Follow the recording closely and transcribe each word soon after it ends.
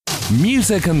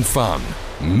Music and fun.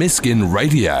 Miskin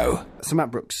Radio. So Matt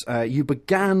Brooks, you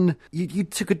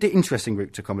took a interesting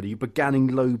route to comedy. You began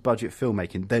in low-budget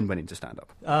filmmaking, then went into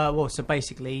stand-up. So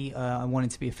basically, I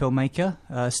wanted to be a filmmaker,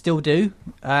 still do,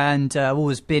 and I've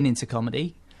always been into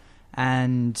comedy.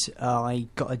 And I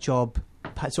got a job,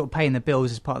 sort of paying the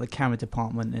bills as part of the camera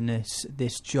department in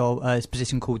this job, this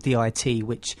position called DIT,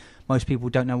 which most people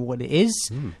don't know what it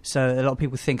is. So a lot of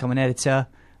people think I'm an editor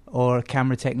or a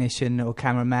camera technician or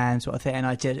cameraman sort of thing, and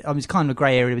it's kind of a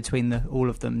grey area between all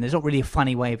of them. There's not really a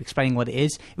funny way of explaining what it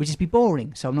is. It would just be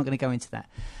boring, so I'm not going to go into that.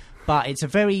 But it's a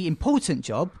very important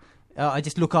job. I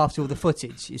just look after all the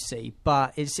footage, you see.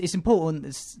 But it's important.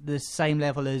 It's the same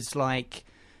level as, like,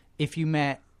 if you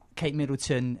met Kate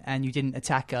Middleton and you didn't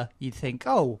attack her, you'd think,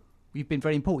 oh, you've been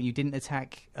very important. You didn't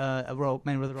attack a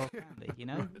member of the royal family, you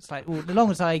know? It's like, well, as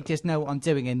long as I just know what I'm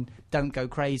doing and don't go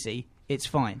crazy, it's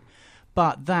fine.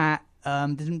 But that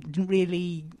didn't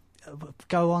really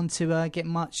go on to get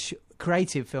much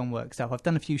creative film work stuff. I've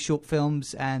done a few short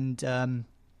films and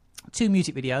 2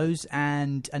 music videos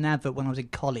and an advert when I was in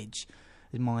college.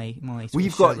 My well,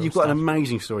 you've got an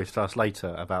amazing story to tell us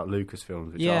later about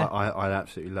Lucasfilms, which I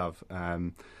absolutely love.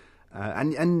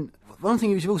 And one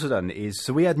thing you've also done is,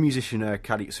 so we had musician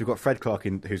Callie, so we've got Fred Clark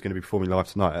in, who's going to be performing live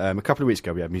tonight. A couple of weeks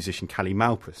ago we had musician Callie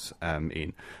Malpas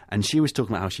in, and she was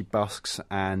talking about how she busks,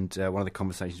 and one of the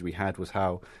conversations we had was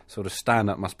how sort of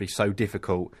stand-up must be so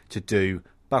difficult to do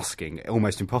busking,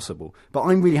 almost impossible. But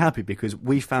I'm really happy because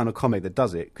we found a comic that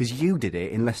does it, because you did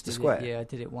it in Leicester Square. I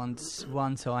did it one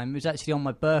time. It was actually on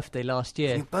my birthday last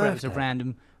year. It was a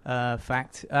random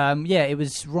fact. It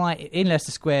was right in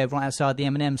Leicester Square, right outside the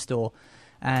M&M store.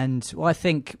 And what I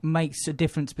think makes a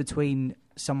difference between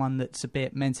someone that's a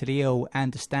bit mentally ill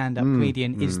and a stand-up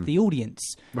comedian is the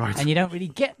audience. Right. And you don't really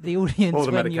get the audience or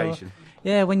the medication.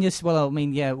 When you're... Well, I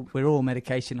mean, we're all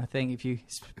medication, I think, if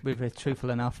we're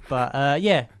truthful enough. But,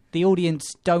 the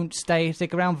audience don't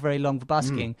stick around for very long for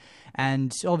busking.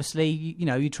 And obviously,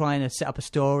 you're trying to set up a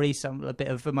story, a bit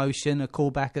of emotion, a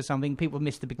callback or something. People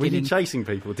miss the beginning. Were you chasing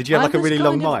people? Did you have a really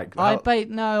long mic?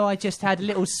 No, I just had a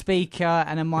little speaker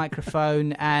and a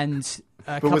microphone and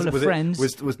a couple of friends.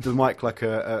 Was the mic like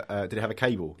did it have a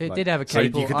cable? It did have a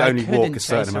cable. So you could only walk a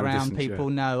certain amount of distance. People.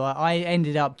 No, I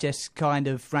ended up just kind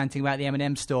of ranting about the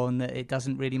M&M store and that it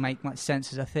doesn't really make much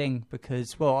sense as a thing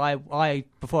because, well, I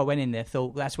before I went in there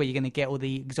thought that's where you're going to get all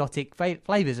the exotic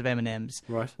flavours of M&Ms,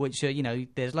 right? Which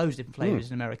there's loads of different flavours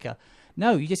in America.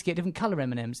 No, you just get different colour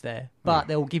M&Ms there, but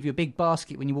they'll give you a big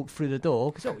basket when you walk through the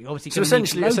door. Cause obviously, so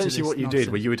essentially, what you did,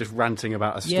 where you were just ranting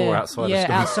about a store outside. Yeah,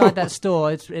 outside that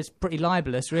store, it's pretty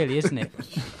libelous, really, isn't it?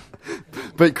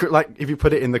 But like, if you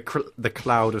put it in the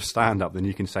cloud of stand-up, then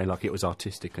you can say like it was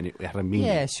artistic and it had a meaning.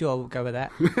 Yeah, sure, we'll go with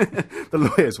that. The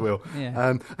lawyers will.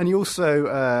 Yeah. And you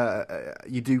also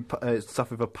you do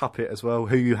stuff with a puppet as well.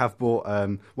 Who you have bought?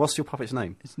 What's your puppet's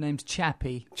name? His name's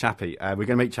Chappie. Chappie. We're going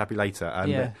to meet Chappie later.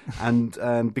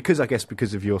 And because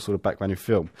of your sort of background in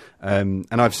film, and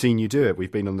I've seen you do it.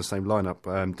 We've been on the same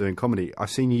lineup doing comedy. I've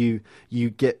seen you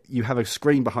have a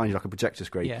screen behind you, like a projector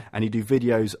screen, and you do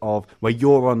videos of where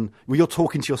you're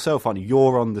talking to yourself, aren't you?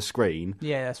 You're on the screen.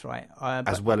 Yeah, that's right.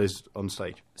 As well as on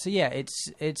stage. So yeah,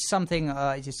 it's something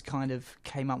I just kind of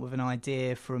came up with an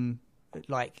idea from,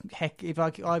 like,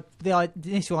 the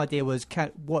initial idea was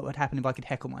what would happen if I could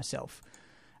heckle myself.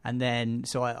 And then,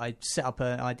 so I set up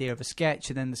an idea of a sketch,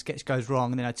 and then the sketch goes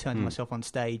wrong, and then I turn to myself on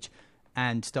stage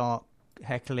and start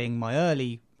heckling my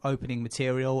early opening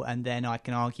material, and then I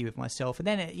can argue with myself. And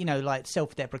then, like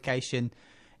self-deprecation,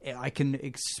 I can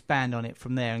expand on it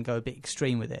from there and go a bit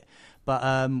extreme with it. But,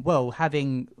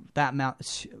 having that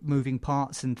much moving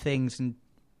parts and things and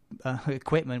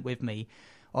equipment with me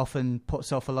often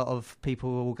puts off a lot of people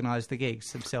who organise the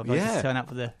gigs themselves. I just turn up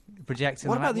with the projector.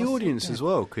 What about the audience as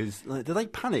well? Because do they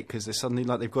panic because they're suddenly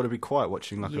like they've got to be quiet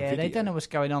watching like a video? Yeah, they don't know what's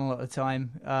going on a lot of the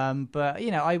time. But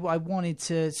I wanted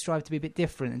to strive to be a bit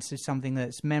different and to something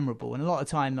that's memorable. And a lot of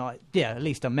time, at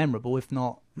least I'm memorable, if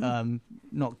not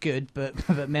not good,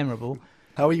 but memorable.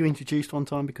 How were you introduced one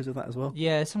time because of that as well?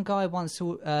 Yeah, some guy once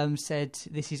said,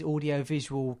 "This is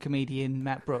audio-visual comedian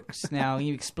Matt Brooks." Now,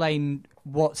 you explain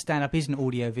what stand-up isn't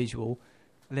audio-visual,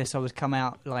 unless I was come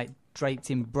out like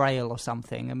draped in braille or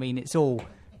something. I mean, it's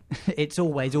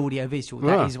always audio-visual.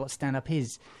 That is what stand-up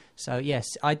is. So yes,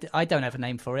 I don't have a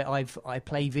name for it. I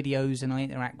play videos and I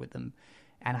interact with them,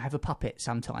 and I have a puppet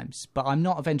sometimes. But I'm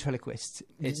not a ventriloquist.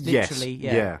 It's literally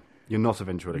You're not a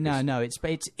ventriloquist. No. It's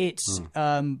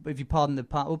if you pardon the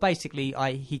pun. Well, basically,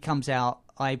 he comes out.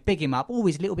 I big him up,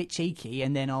 always a little bit cheeky,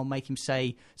 and then I'll make him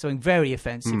say something very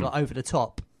offensive, like over the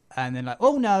top, and then like,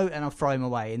 oh no, and I'll throw him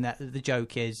away. And that the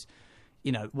joke is,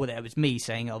 you know, well, it was me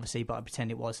saying it, obviously, but I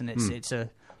pretend it was, and it's a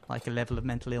like a level of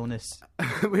mental illness.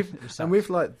 with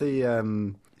like the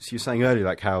so you were saying earlier,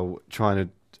 like how trying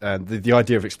to the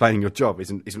idea of explaining your job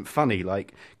isn't funny.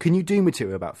 Like, can you do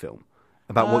material about film?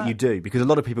 About what you do, because a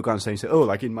lot of people go and say, "Oh,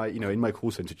 like in my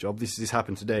call centre job, this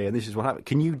happened today, and this is what happened."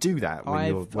 Can you do that when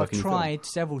you're working? I've tried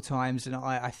several times, and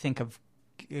I think I've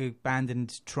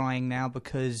abandoned trying now,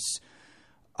 because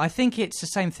I think it's the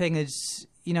same thing as,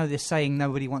 you know, they're saying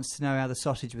nobody wants to know how the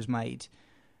sausage was made.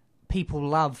 People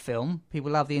love film,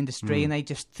 people love the industry, and they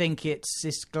just think it's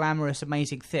this glamorous,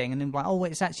 amazing thing, and then like, oh,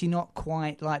 it's actually not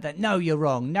quite like that. No, you're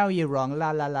wrong. No, you're wrong.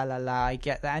 La la la la la. I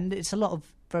get that, and it's a lot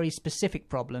of very specific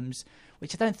problems,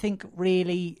 which I don't think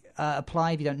really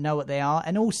apply if you don't know what they are.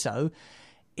 And also,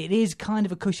 it is kind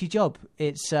of a cushy job.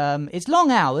 It's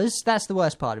long hours. That's the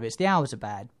worst part of it. The hours are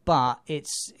bad, but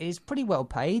it's pretty well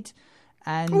paid.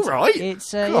 And all right.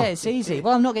 It's it's easy.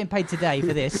 Well, I'm not getting paid today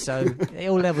for this, so it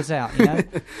all levels out, you know.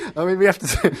 I mean, we have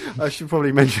to. I should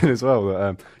probably mention as well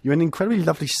that you're in an incredibly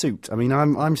lovely suit. I mean,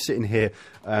 I'm sitting here,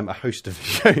 a host of the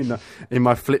show, in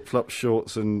my flip flop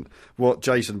shorts and what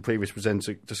Jason, the previous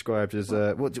presenter, described as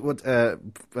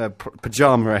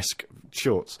pajama-esque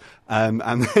shorts, and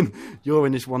then you're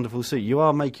in this wonderful suit. You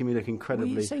are making me look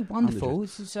incredibly. Well, you say wonderful.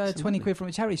 This is 20 quid from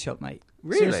a charity shop, mate.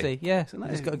 Really? Seriously, yeah.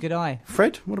 It's got a good eye.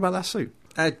 Fred, what about that suit?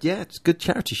 Yeah, it's a good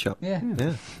charity shop. Yeah.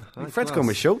 Fred's gone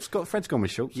with shorts. Fred's gone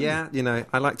with shorts. Yeah, you know,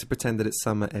 I like to pretend that it's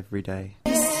summer every day.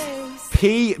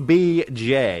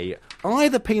 PBJ,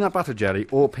 either peanut butter jelly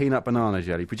or peanut banana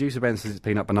jelly. Producer Ben says it's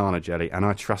peanut banana jelly, and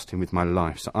I trust him with my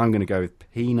life, so I'm going to go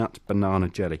with peanut banana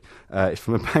jelly. It's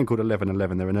from a band called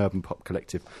 1111. They're an urban pop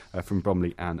collective from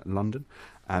Bromley and London.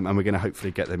 And we're going to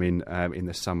hopefully get them in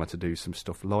the summer to do some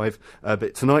stuff live.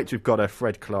 But tonight we've got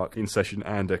Fred Clark in session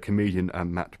and comedian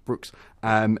Matt Brooks.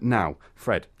 Now,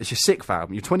 Fred, it's your 6th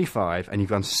album. You're 25 and you've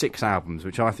done 6 albums,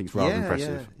 which I think is rather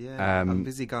impressive. Yeah. I'm a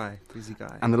busy guy.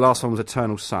 And the last one was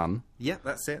Eternal Sun. Yeah,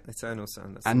 that's it. Eternal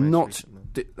Sun. That's and not,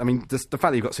 I mean, the fact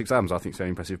that you've got 6 albums, I think is very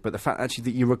impressive. But the fact actually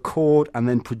that you record and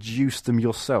then produce them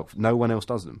yourself, no one else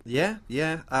does them. Yeah.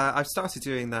 I've started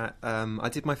doing that. I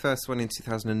did my first one in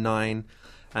 2009.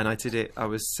 And I did it, I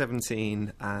was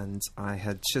 17 and I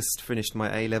had just finished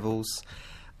my A-levels,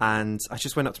 and I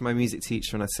just went up to my music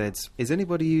teacher and I said, is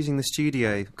anybody using the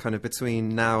studio kind of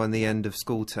between now and the end of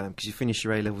school term? Because you finish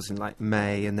your A-levels in like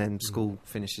May and then school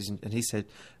finishes. And he said,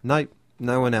 no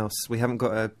one else. We haven't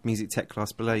got a music tech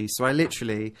class below you. So I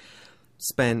literally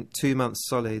spent 2 months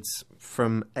solids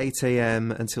from 8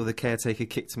 a.m. until the caretaker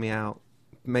kicked me out,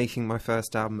 making my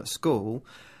first album at school.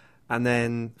 And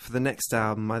then for the next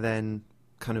album, I then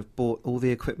kind of bought all the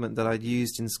equipment that I'd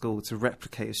used in school to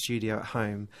replicate a studio at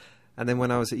home. And then when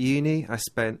I was at uni, I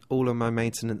spent all of my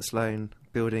maintenance loan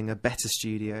building a better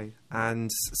studio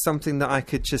and something that I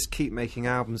could just keep making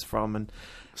albums from. And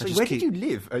so where did you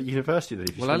live at university then?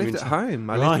 Well, I lived at home.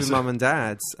 I lived with mum and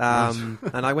dad. And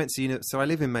I went to so I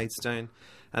live in Maidstone,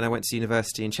 and I went to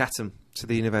university in Chatham, to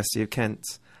the University of Kent,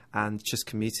 and just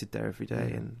commuted there every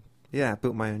day. And yeah, I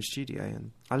built my own studio,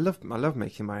 and I love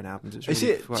making my own albums. It's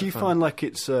really do you fun. find like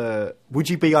it's? Would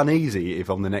you be uneasy if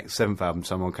on the next 7th album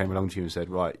someone came along to you and said,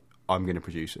 "Right, I'm going to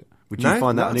produce it"? Would you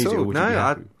find that uneasy? Or would you be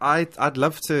happy? I'd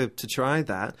love to try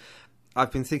that.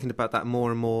 I've been thinking about that more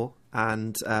and more,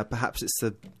 and perhaps it's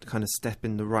the kind of step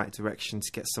in the right direction to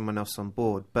get someone else on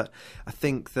board. But I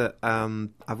think that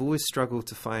I've always struggled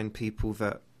to find people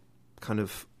that kind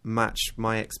of match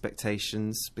my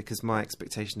expectations, because my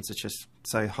expectations are just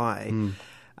so high.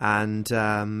 And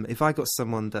if I got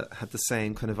someone that had the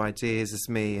same kind of ideas as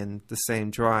me and the same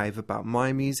drive about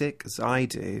my music as I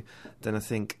do, then I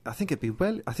think it'd be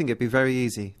very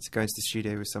easy to go into the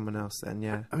studio with someone else. Then,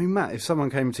 yeah. I mean, Matt, if someone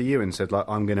came to you and said, like,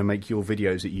 "I'm going to make your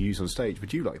videos that you use on stage,"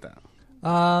 would you like that?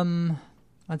 I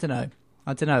don't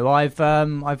know.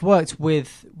 I've worked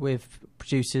with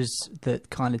producers that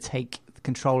kind of take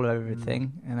control over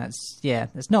everything, and that's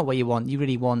not what you want. You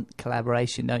really want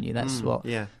collaboration, don't you? That's what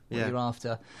you're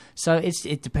after. So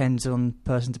it depends on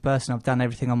person to person. I've done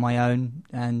everything on my own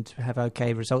and have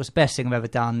okay results. The best thing I've ever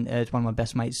done is one of my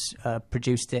best mates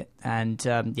produced it, and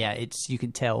you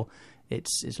can tell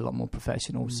it's a lot more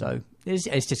professional. So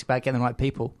it's just about getting the right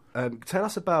people. Tell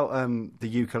us about the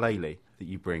ukulele that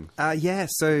you bring.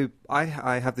 So I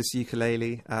have this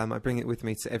ukulele. I bring it with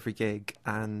me to every gig,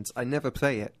 and I never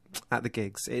play it at the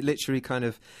gigs. It literally kind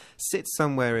of sits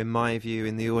somewhere in my view,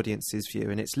 in the audience's view,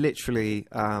 and it's literally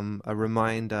a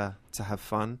reminder to have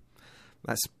fun.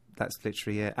 That's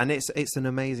literally it, and it's an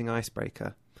amazing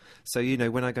icebreaker. So, you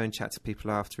know, when I go and chat to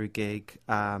people after a gig,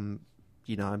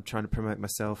 you know, I'm trying to promote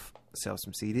myself, sell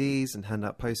some CDs and hand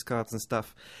out postcards and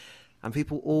stuff. and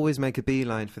people always make a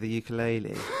beeline for the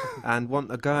ukulele and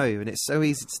want a go, and it's so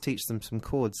easy to teach them some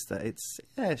chords that it's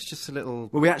just a little.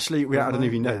 Well, I don't know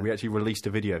if you know, we actually released a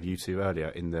video of you two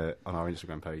earlier on our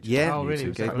Instagram page. Yeah, oh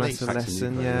really? gave us a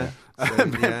lesson.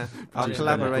 Our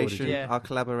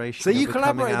collaboration. So you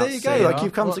collaborate. There you go. Like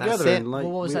you've come together. And what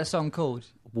was that song called?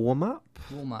 Warm up.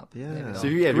 Yeah. So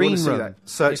if you want to see that,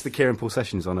 search the Kieran Paul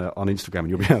Sessions on Instagram, and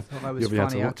you'll be able. That was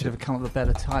funny. I could have come up with a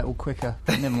better title quicker.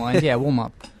 Never mind. Yeah, warm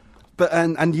up. But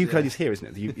and ukulele's here,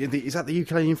 isn't it? Is that the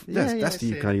ukulele? That's the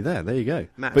ukulele there. There you go.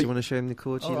 Matt, do you want to show him the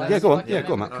chords? Right, yeah, go on. Yeah,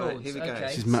 go on, Matt. Right, here we go. Okay,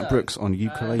 this is Matt Brooks on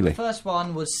ukulele. The first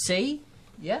one was C.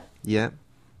 Yeah. Yeah.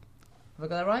 Have I got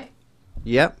that right?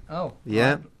 Yep. Oh.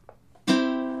 Yeah.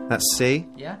 Right. That's C.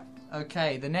 Yeah.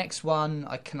 Okay. The next one,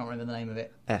 I cannot remember the name of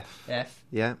it. F.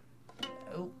 Yeah.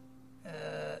 Oh.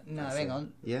 No, hang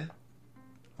on. Yeah.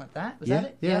 Like that? Was Yeah, that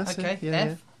it? yeah, that's okay. it.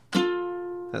 Yeah,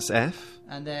 F. That's F.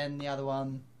 And then the other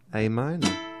one. A minor.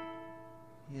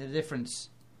 The difference.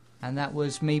 And that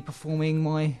was me performing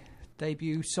my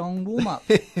debut song, Warm Up.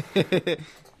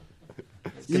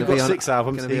 You've got 6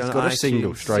 albums. He's got a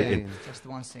single straight in. Just the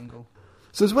one single.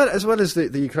 So as well as the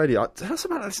ukulele, tell us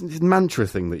about this mantra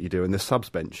thing that you do in the subs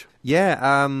bench.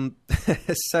 Yeah.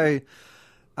 So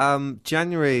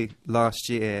January last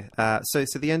year. So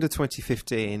the end of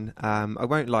 2015. I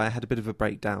won't lie. I had a bit of a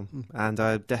breakdown, and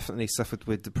I definitely suffered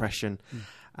with depression.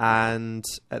 And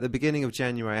at the beginning of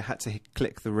January, I had to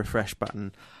click the refresh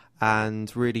button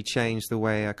and really change the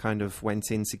way I kind of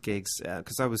went into gigs,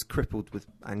 because I was crippled with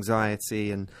anxiety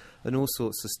and all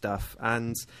sorts of stuff.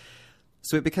 And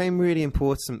so it became really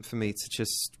important for me to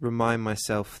just remind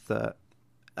myself that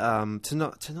to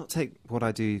not take what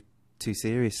I do too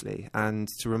seriously, and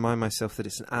to remind myself that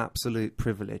it's an absolute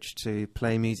privilege to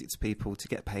play music to people, to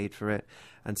get paid for it,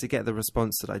 and to get the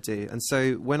response that I do. And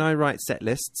so when I write set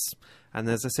lists, and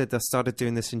as I said, I started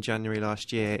doing this in January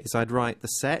last year, is I'd write the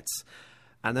set,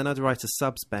 and then I'd write a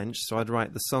subs bench. So I'd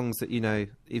write the songs that,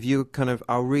 if you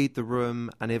I'll read the room,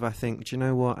 and if I think, do you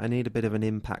know what, I need a bit of an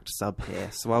impact sub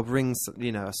here, so I'll bring,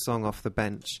 a song off the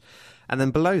bench. And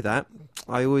then below that,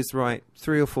 I always write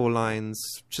 3 or 4 lines,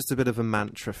 just a bit of a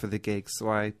mantra for the gig. So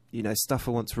I, stuff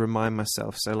I want to remind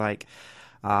myself. So like,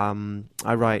 I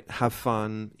write, have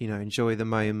fun, enjoy the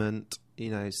moment,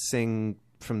 sing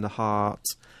from the heart,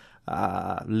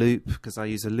 loop, because I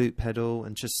use a loop pedal,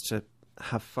 and just to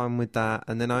have fun with that.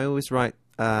 And then I always write,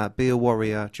 be a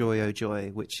warrior, joy, oh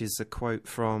joy, which is a quote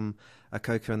from a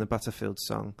Coco and the Butterfield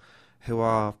song, who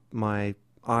are my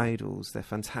idols. They're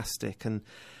fantastic. And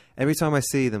every time I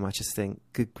see them, I just think,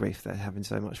 good grief, they're having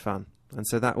so much fun. And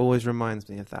so that always reminds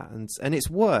me of that. And it's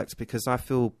worked, because I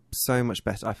feel so much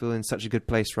better. I feel in such a good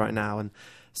place right now. And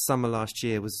summer last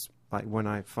year was like when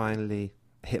I finally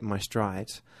hit my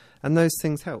stride. And those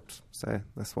things helped. So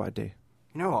that's what I do.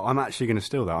 You know what? I'm actually going to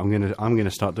steal that. I'm going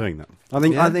to start doing that.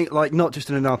 I think like not just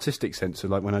in an artistic sense, so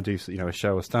like when I do a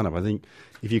show or stand up. I think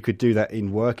if you could do that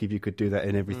in work, if you could do that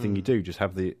in everything you do, just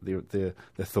have the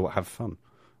thought, have fun.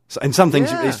 So, and some things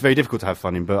it's very difficult to have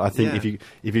fun in, but I think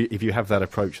if you have that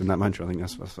approach and that mantra, I think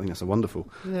that's a wonderful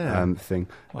thing.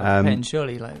 Well, it depends,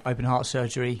 surely, like open heart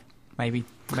surgery, maybe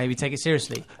take it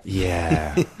seriously.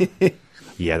 Yeah,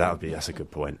 that's a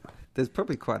good point. There's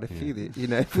probably quite a few that,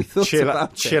 if we thought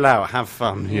about chill out, have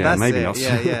fun. Yeah, that's maybe it. not.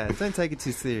 Yeah. Don't take it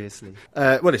too seriously.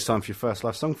 Well, it's time for your first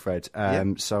live song, Fred.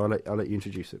 So I'll let you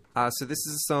introduce it. So this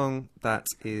is a song that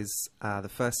is the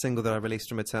first single that I released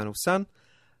from Eternal Sun,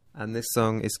 and this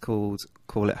song is called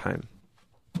Call It Home.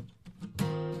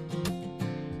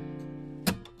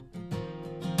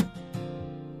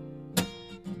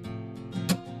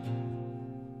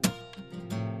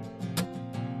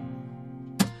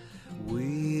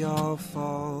 We all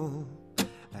fall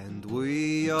and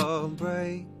we all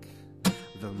break.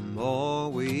 The more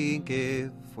we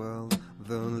give, well,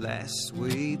 the less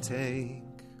we take.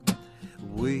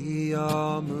 We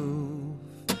all move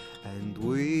and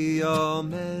we all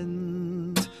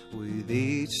mend. With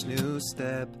each new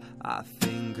step, I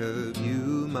think of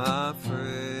you, my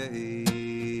friend.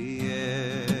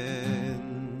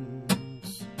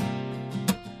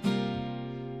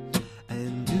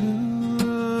 And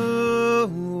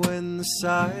when the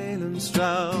silence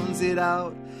drowns it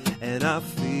out, and I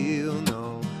feel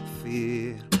no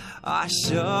fear, I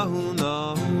show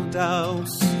no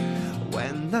doubts.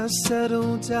 When I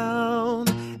settle down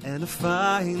and I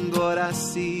find what I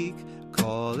seek,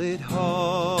 call it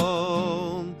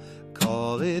home,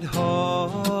 call it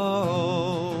home.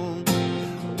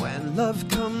 When love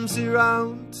comes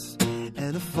around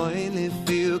and I finally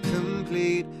feel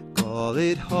complete, call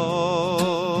it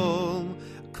home,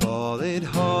 call it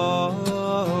home,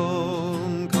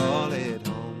 call it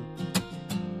home.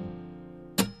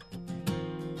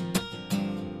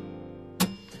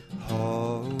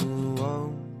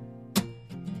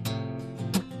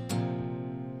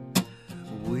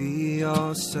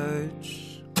 our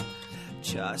search,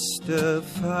 just to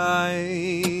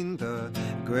find the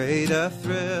greater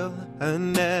thrill,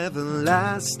 an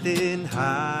everlasting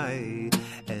high.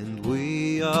 And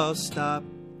we all stop,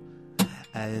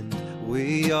 and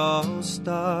we all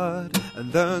start,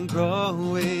 and the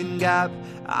growing gap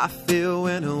I feel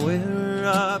when we're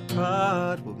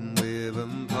apart, when we're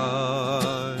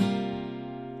apart.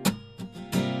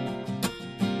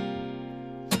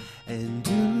 And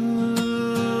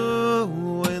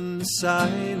when the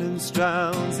silence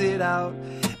drowns it out,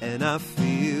 and I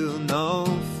feel no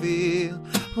fear,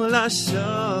 well, I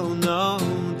show no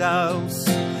doubts.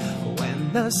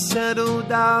 When I settle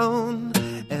down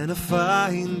and I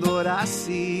find what I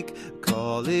seek,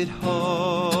 call it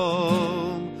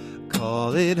home,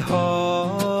 call it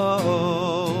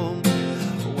home.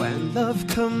 When love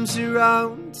comes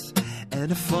around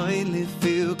and I finally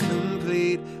feel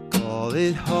complete, call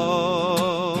it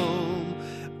home,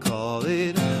 call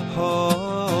it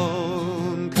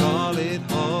home, call it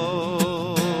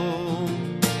home.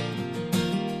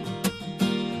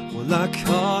 Well, I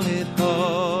call it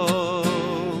home.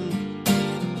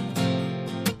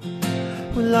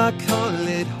 Well, I call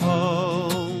it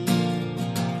home.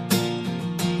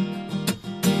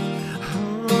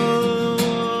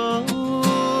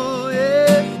 Oh,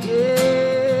 yeah,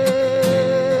 yeah.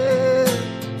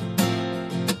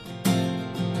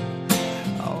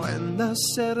 Oh, when I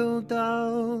settle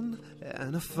down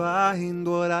and I find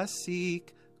what I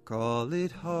seek, call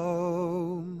it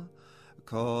home,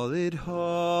 call it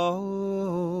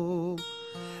home.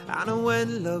 And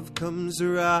when love comes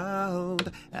around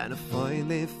and I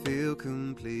finally feel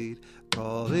complete,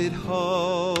 call it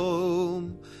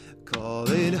home, call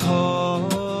it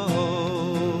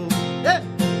home. Yeah,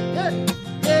 yeah,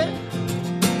 yeah.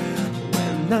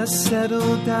 When I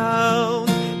settle down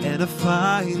and I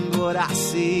find what I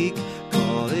seek,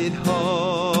 call it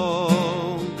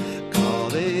home,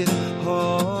 call it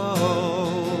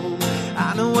home.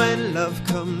 And when love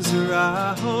comes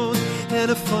around and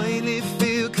I finally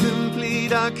feel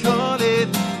complete, I call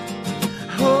it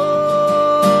home.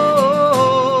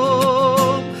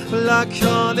 Well, I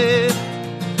call it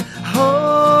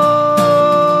home,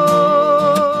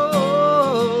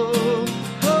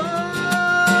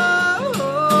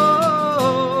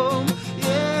 home,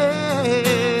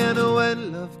 yeah. And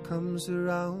when love comes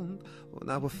around, well,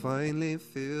 now I finally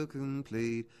feel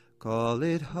complete, call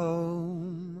it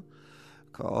home,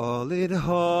 call it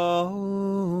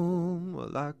home.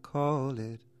 Well, I call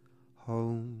it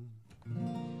home.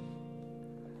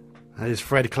 That is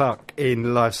Fred Clark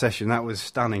in live session. That was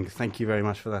stunning. Thank you very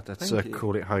much for that. That's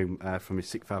Call It Home from his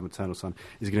sixth album, Eternal Sun.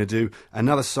 He's going to do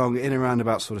another song in around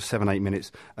about sort of 7-8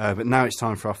 minutes. But now it's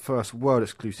time for our first world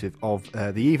exclusive of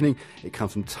the evening. It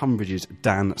comes from Tunbridge's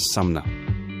Dan Sumner.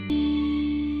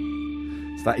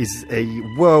 So that is a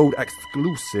world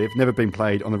exclusive, never been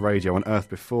played on the radio on Earth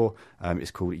before. It's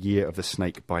called Year of the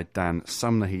Snake by Dan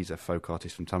Sumner. He's a folk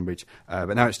artist from Tunbridge.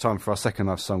 But now it's time for our second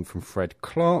live song from Fred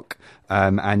Clark.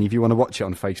 And if you want to watch it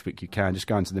on Facebook, you can. Just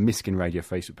go into the Miskin Radio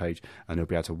Facebook page and you'll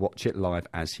be able to watch it live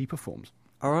as he performs.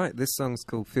 All right, this song's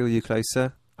called Feel You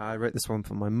Closer. I wrote this one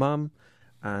for my mum,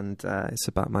 and it's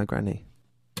about my granny.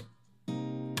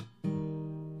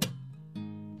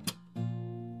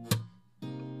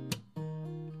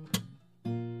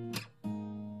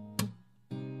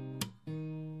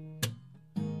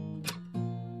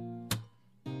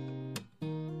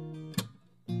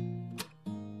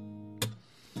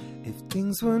 If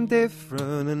things weren't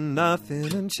different and nothing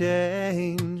had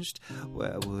changed,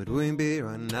 where would we be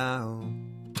right now?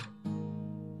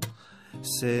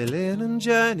 Sailing and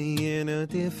journeying a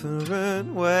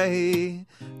different way,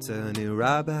 turning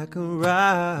right back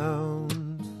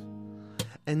around.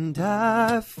 And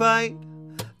I fight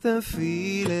the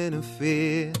feeling of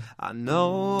fear. I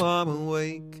know I'm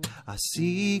awake, I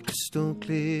see crystal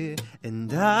clear.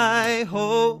 And I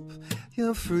hope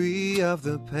you're free of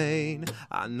the pain.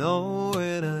 I know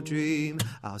when I dream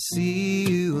I'll see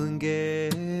you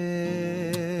again.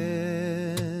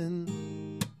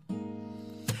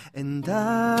 And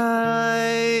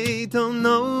I don't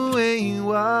know where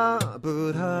you are,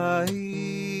 but I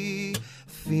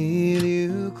feel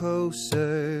you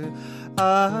closer.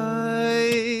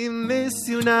 I miss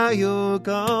you, now you're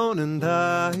gone, and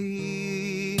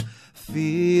I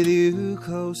feel you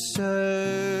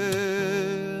closer.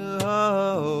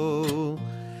 Oh,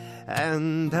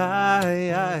 and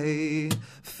I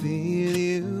feel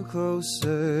you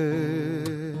closer.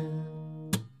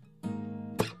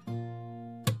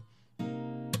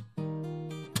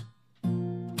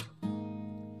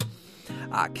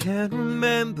 I can't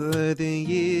remember the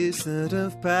years that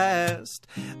have passed.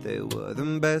 They were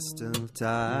the best of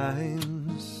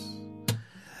times.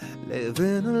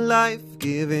 Living a life,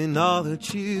 giving all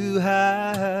that you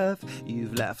have.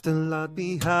 You've left a lot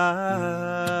behind.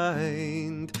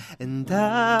 And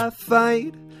I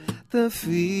fight the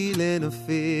feeling of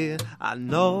fear. I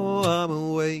know I'm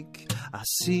awake, I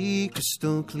see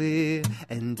crystal clear.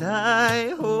 And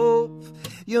I hope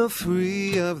you're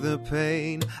free of the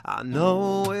pain. I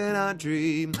know when I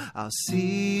dream I'll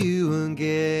see you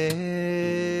again.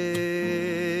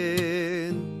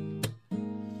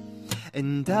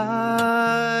 And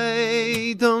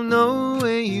I don't know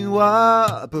where you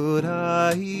are, but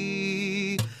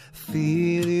I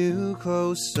feel you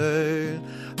closer.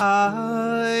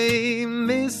 I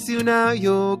miss you, now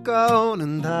you're gone,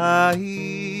 and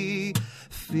I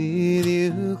feel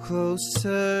you closer.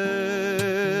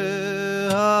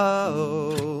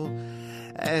 Oh,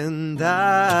 and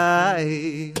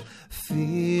I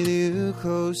feel you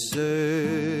closer.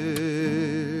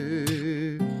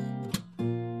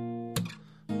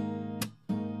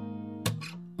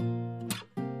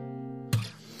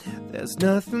 There's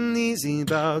nothing easy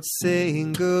about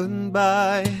saying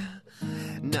goodbye.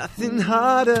 Nothing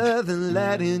harder than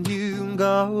letting you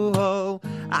go.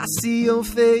 I see your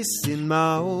face in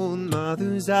my own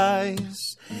mother's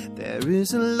eyes. There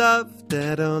is a love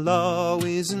that I'll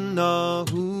always know.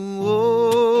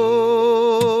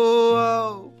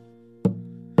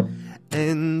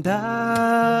 And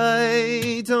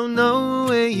I don't know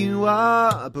where you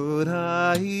are, but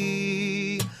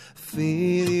I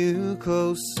feel you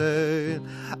closer.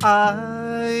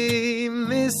 I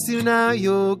miss you, now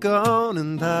you're gone,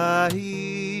 and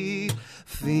I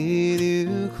feel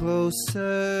you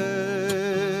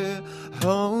closer.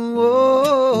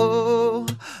 Oh,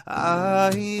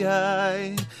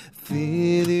 I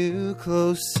feel you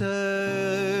closer.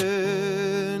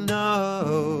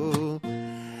 No,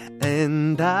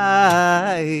 and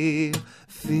I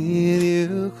feel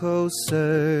you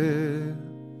closer.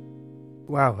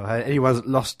 Wow, anyone's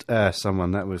lost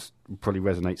someone, that was probably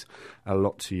resonates a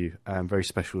lot to you. Very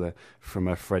special there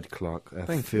from Fred Clark.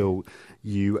 Feel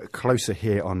you closer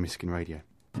here on Miskin Radio.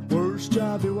 Worst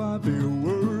jobby wobby,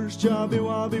 worst jobby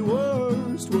wobby,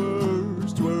 worst,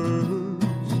 worst, worst.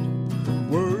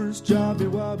 Worst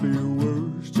jobby wobby,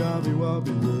 worst jobby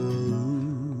wobby,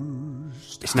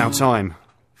 worst. It's now time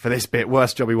for this bit,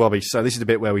 Worst Jobby Wobby. So this is the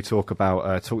bit where we talk to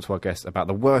our guests about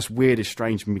the worst, weirdest,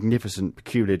 strange, magnificent,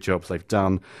 peculiar jobs they've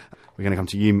done. We're going to come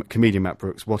to you, comedian Matt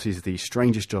Brooks. What is the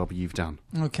strangest job you've done?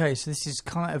 Okay, so this is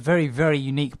kind of a very, very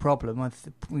unique problem. I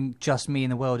think just me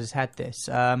in the world has had this.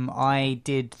 I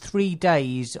did 3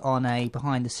 days on a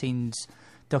behind-the-scenes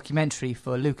documentary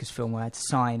for Lucasfilm where I had to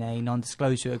sign a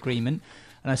non-disclosure agreement.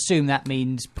 And I assume that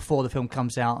means before the film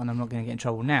comes out and I'm not going to get in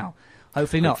trouble now.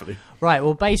 Hopefully not. Hopefully. Right,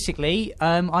 well, basically,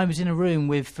 I was in a room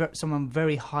with someone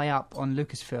very high up on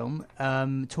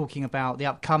Lucasfilm talking about the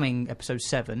upcoming Episode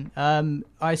 7.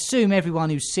 I assume everyone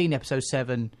who's seen Episode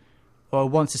 7 or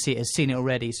wants to see it has seen it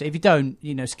already. So if you don't,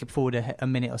 skip forward a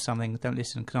minute or something. Don't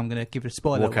listen, because I'm going to give it a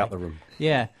spoiler. Walk out the room.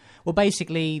 Yeah. Well,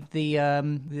 basically, the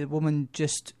woman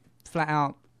just flat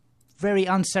out, very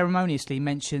unceremoniously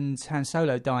mentions Han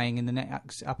Solo dying in the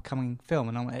next upcoming film.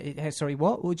 And I'm like, sorry,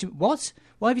 what? What?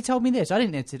 Why have you told me this? I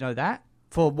didn't need to know that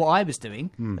for what I was doing,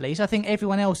 at least. I think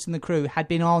everyone else in the crew had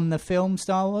been on the film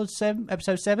Star Wars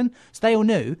Episode 7, so they all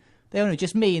knew.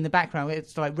 Just me in the background,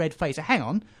 it's like red face. So, hang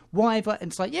on, why have I...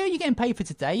 And it's like, yeah, you're getting paid for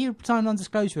today. You signed a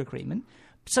non-disclosure agreement.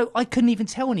 So I couldn't even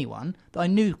tell anyone that I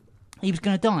knew he was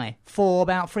going to die for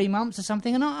about 3 months or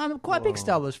something. And I'm quite a big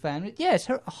Star Wars fan. Yeah, it's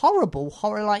horrible.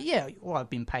 Like, yeah, well,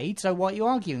 I've been paid, so what are you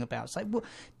arguing about? It's like, well,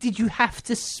 did you have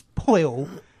to spoil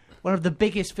one of the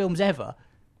biggest films ever?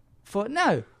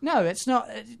 No, it's not.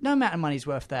 No amount of money's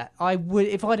worth that. I would,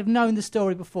 if I'd have known the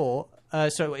story before.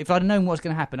 So if I'd known what was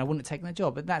going to happen, I wouldn't have taken that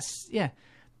job. But that's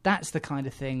the kind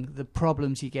of thing. The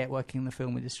problems you get working in the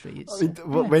film industry. It's,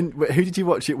 who did you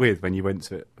watch it with when you went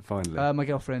to it finally? My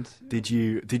girlfriend. Did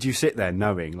you sit there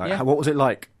knowing what was it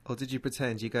like? Or did you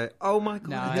pretend? You go, oh my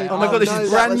god, this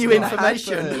is brand new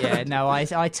information. Yeah, no,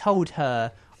 I told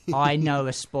her. I know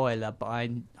a spoiler, but I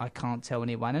can't tell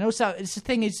anyone. And also, the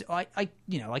thing is, I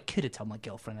could have told my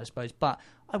girlfriend, I suppose, but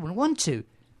I wouldn't want to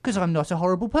because I'm not a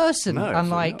horrible person. No,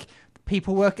 unlike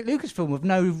people work at Lucasfilm with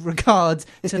no regard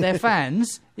to their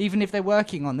fans, even if they're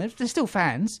working on them, they're still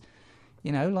fans.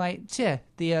 The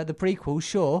prequel,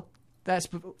 sure,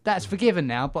 that's forgiven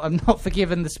now, but I'm not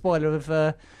forgiven the spoiler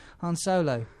of Han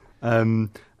Solo.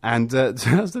 And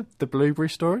how's the blueberry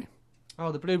story?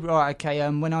 Oh, the blueberry. Right, okay.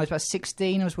 When I was about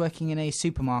 16, I was working in a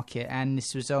supermarket, and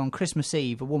this was on Christmas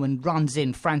Eve. A woman runs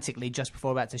in frantically just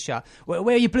before about to shut. Where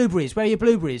are your blueberries? Where are your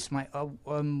blueberries? I'm like, oh,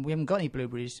 we haven't got any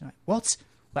blueberries. I'm like, what?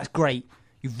 That's great.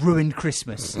 You've ruined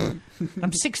Christmas.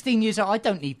 I'm 16 years old. I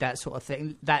don't need that sort of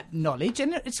thing, that knowledge.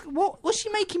 And it's what's she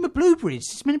making with blueberries?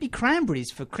 It's meant to be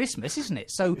cranberries for Christmas, isn't it?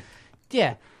 So,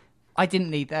 yeah, I didn't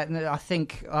need that. And I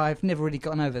think I've never really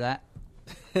gotten over that.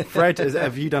 Fred,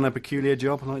 have you done a peculiar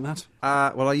job like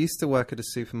that? Well, I used to work at a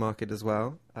supermarket as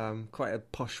well, quite a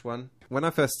posh one. When I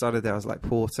first started there, I was like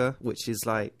porter, which is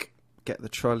like get the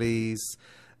trolleys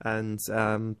and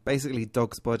basically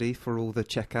dog's body for all the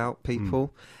checkout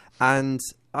people. And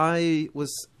I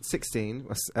was 16,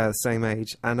 same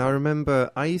age, and I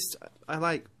remember I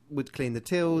would clean the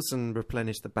tills and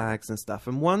replenish the bags and stuff.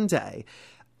 And one day,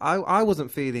 I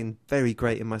wasn't feeling very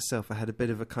great in myself. I had a bit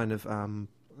of a kind of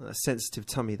a sensitive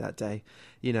tummy that day,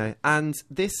 you know. And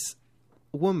this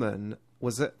woman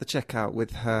was at the checkout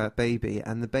with her baby,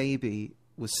 and the baby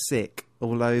was sick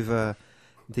all over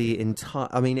the entire.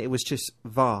 I mean, it was just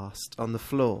vast on the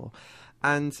floor.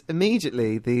 And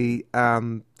immediately the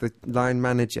line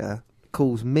manager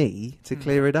calls me to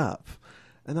clear it up.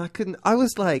 And I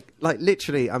was like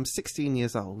literally, I'm 16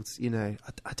 years old, you know,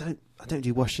 I don't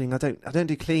do washing, I don't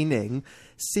do cleaning.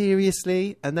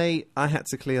 Seriously? And I had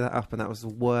to clear that up, and that was the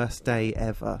worst day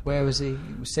ever. Where was he?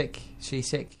 He was sick? She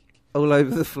sick? All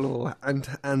over the floor,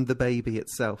 and the baby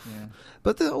itself. Yeah.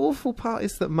 But the awful part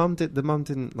is that the mum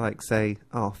didn't like say,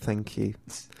 oh, thank you.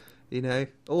 You know,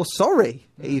 or sorry,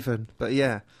 even. But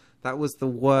yeah, that was the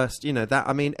worst. You know, that,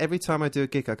 I mean, every time I do a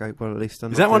gig, I go, well, at least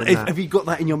I'm not doing that. Have you got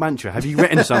that in your mantra? Have you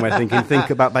written somewhere think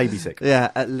about baby sick?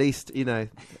 Yeah, at least, you know,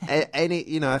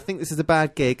 I think this is a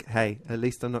bad gig. Hey, at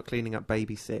least I'm not cleaning up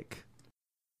baby sick.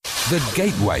 The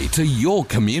gateway to your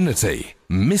community.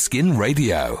 Miskin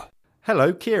Radio.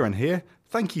 Hello, Kieran here.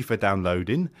 Thank you for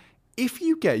downloading. If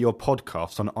you get your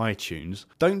podcast on iTunes,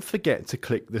 don't forget to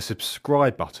click the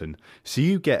subscribe button so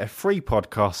you get a free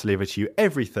podcast delivered to you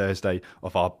every Thursday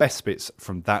of our best bits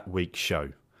from that week's show.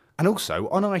 And also,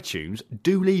 on iTunes,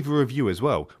 do leave a review as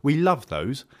well. We love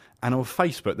those. And on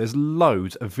Facebook, there's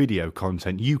loads of video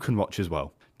content you can watch as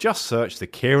well. Just search the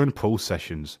Kieran Paul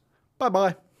Sessions.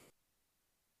 Bye-bye.